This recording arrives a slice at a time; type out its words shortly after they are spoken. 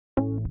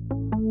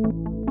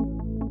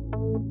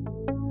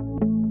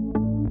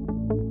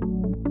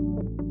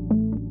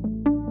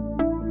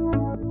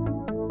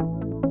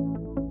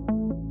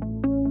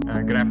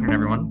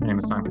afternoon, everyone. My name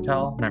is Sam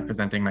Patel, and I'm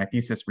presenting my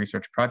thesis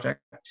research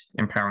project,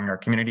 Empowering Our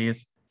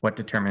Communities, What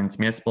Determines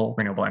Municipal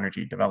Renewable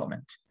Energy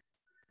Development.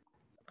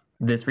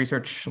 This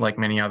research, like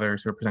many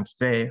others who are presented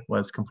today,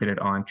 was completed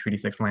on Treaty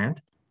 6 land,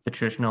 the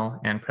traditional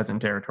and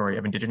present territory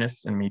of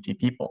Indigenous and Métis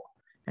people,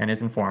 and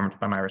is informed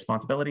by my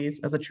responsibilities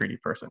as a treaty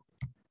person.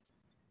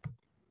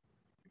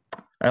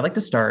 I'd like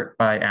to start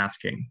by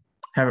asking,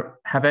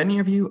 have any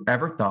of you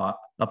ever thought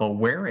about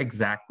where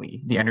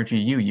exactly the energy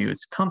you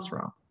use comes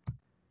from?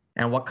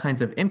 And what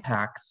kinds of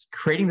impacts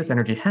creating this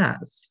energy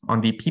has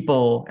on the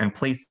people and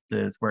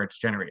places where it's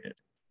generated?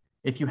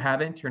 If you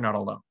haven't, you're not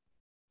alone.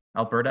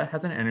 Alberta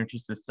has an energy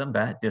system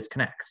that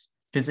disconnects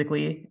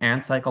physically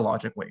and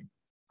psychologically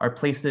our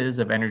places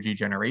of energy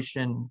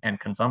generation and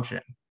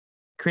consumption,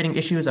 creating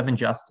issues of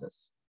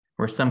injustice,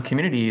 where some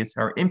communities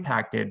are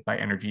impacted by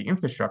energy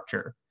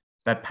infrastructure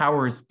that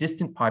powers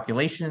distant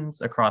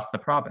populations across the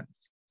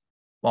province,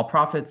 while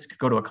profits could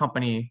go to a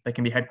company that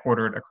can be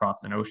headquartered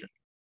across an ocean.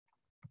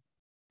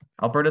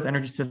 Alberta's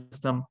energy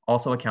system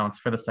also accounts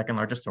for the second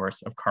largest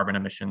source of carbon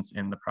emissions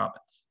in the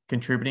province,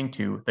 contributing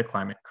to the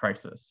climate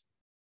crisis.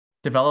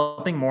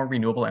 Developing more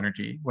renewable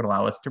energy would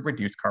allow us to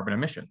reduce carbon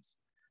emissions,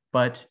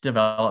 but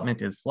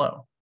development is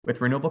slow,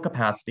 with renewable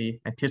capacity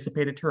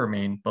anticipated to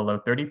remain below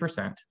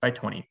 30% by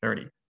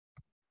 2030.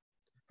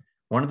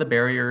 One of the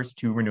barriers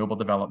to renewable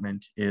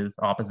development is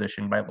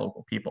opposition by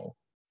local people,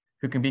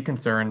 who can be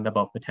concerned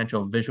about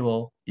potential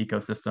visual,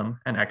 ecosystem,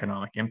 and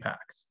economic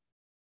impacts.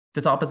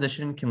 This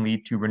opposition can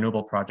lead to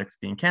renewable projects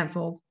being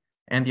canceled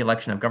and the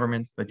election of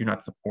governments that do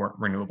not support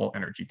renewable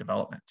energy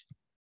development.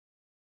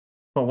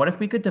 But what if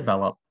we could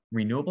develop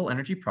renewable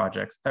energy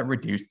projects that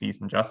reduce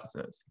these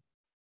injustices?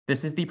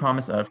 This is the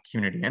promise of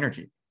community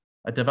energy,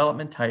 a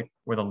development type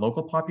where the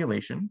local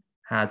population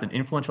has an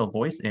influential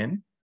voice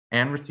in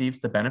and receives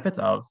the benefits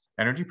of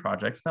energy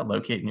projects that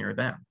locate near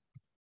them.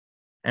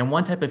 And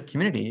one type of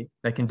community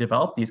that can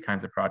develop these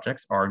kinds of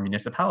projects are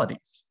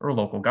municipalities or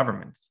local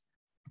governments.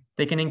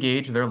 They can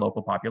engage their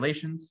local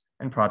populations,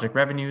 and project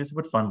revenues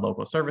would fund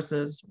local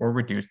services or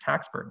reduce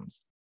tax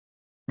burdens.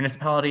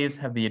 Municipalities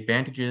have the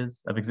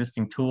advantages of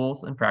existing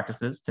tools and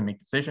practices to make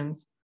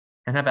decisions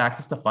and have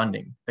access to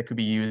funding that could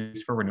be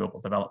used for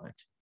renewable development.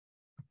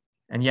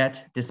 And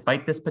yet,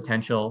 despite this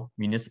potential,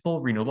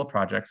 municipal renewable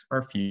projects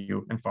are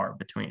few and far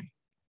between.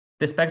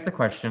 This begs the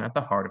question at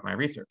the heart of my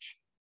research.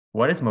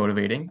 What is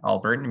motivating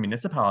Albertan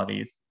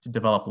municipalities to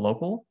develop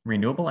local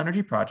renewable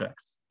energy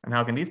projects, and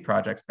how can these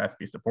projects best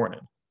be supported?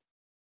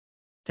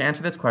 To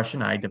answer this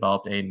question, I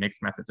developed a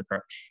mixed methods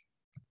approach.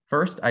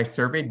 First, I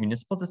surveyed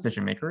municipal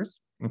decision makers,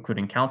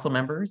 including council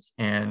members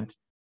and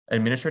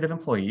administrative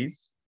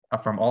employees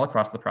from all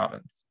across the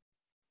province.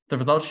 The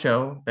results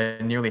show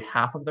that nearly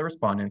half of the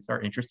respondents are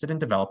interested in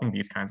developing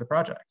these kinds of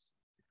projects,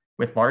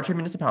 with larger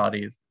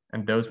municipalities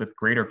and those with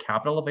greater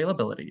capital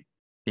availability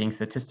being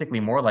statistically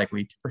more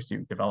likely to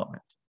pursue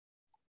development.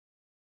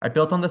 I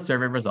built on the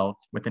survey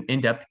results with an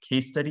in-depth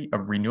case study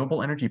of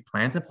renewable energy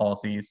plans and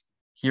policies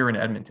here in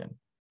Edmonton,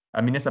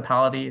 a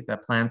municipality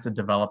that plans to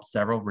develop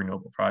several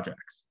renewable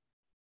projects.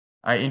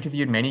 I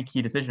interviewed many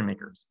key decision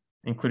makers,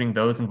 including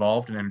those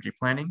involved in energy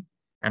planning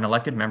and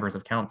elected members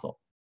of council,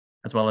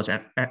 as well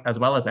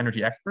as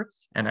energy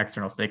experts and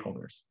external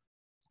stakeholders.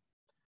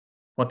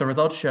 What the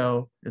results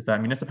show is that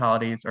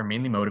municipalities are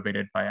mainly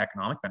motivated by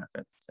economic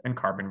benefits and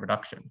carbon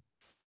reduction,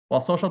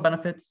 while social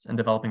benefits and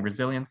developing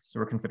resilience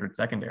were considered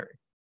secondary.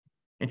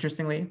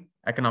 Interestingly,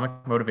 economic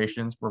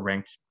motivations were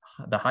ranked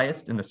the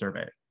highest in the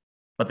survey,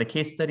 but the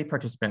case study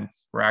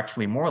participants were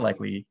actually more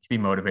likely to be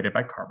motivated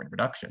by carbon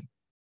reduction.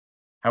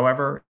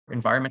 However,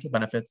 environmental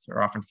benefits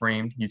are often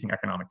framed using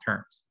economic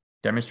terms,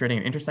 demonstrating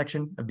an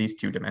intersection of these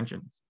two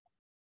dimensions.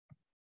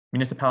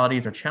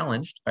 Municipalities are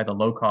challenged by the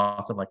low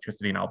cost of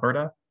electricity in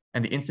Alberta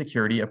and the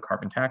insecurity of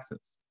carbon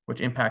taxes,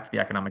 which impact the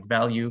economic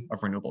value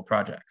of renewable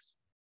projects.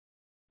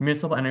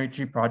 Municipal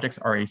energy projects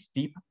are a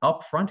steep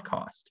upfront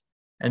cost,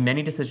 and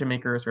many decision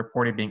makers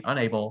reported being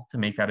unable to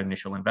make that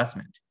initial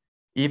investment,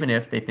 even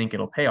if they think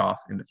it'll pay off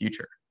in the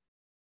future.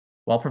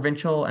 While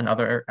provincial and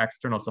other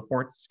external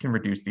supports can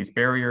reduce these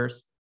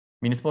barriers,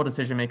 municipal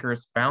decision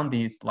makers found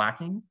these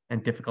lacking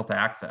and difficult to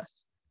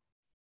access.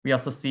 We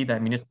also see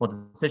that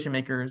municipal decision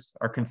makers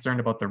are concerned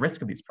about the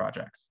risk of these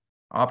projects,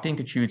 opting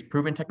to choose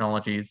proven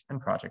technologies and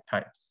project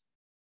types.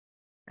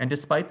 And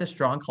despite the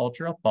strong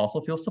culture of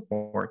fossil fuel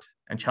support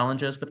and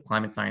challenges with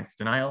climate science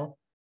denial,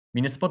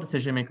 municipal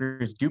decision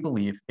makers do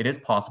believe it is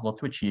possible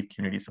to achieve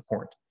community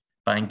support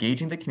by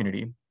engaging the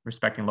community,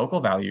 respecting local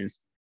values,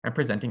 and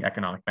presenting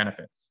economic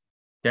benefits,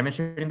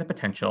 demonstrating the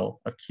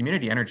potential of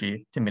community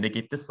energy to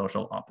mitigate this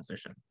social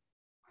opposition.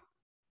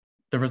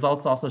 The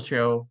results also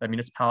show that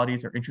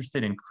municipalities are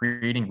interested in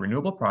creating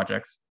renewable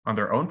projects on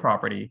their own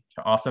property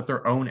to offset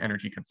their own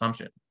energy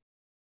consumption.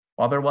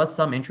 While there was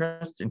some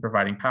interest in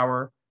providing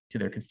power to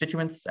their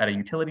constituents at a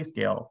utility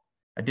scale,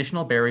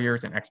 additional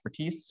barriers and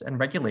expertise and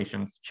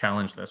regulations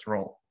challenge this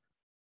role.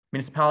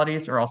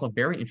 Municipalities are also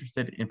very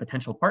interested in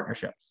potential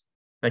partnerships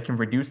that can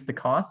reduce the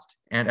cost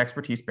and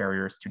expertise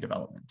barriers to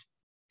development.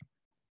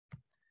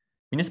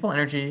 municipal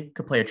energy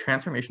could play a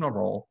transformational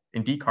role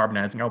in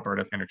decarbonizing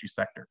Alberta's energy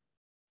sector.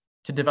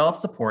 To develop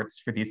supports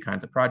for these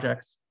kinds of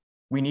projects,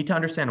 we need to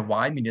understand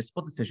why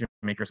municipal decision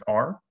makers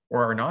are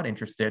or are not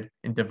interested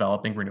in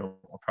developing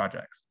renewable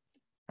projects.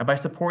 And by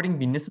supporting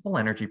municipal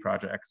energy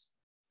projects,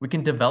 we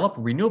can develop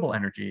renewable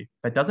energy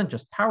that doesn't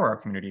just power our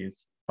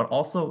communities, but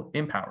also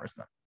empowers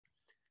them.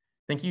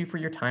 Thank you for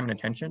your time and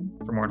attention.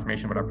 For more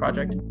information about our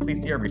project,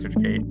 please see our research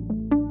page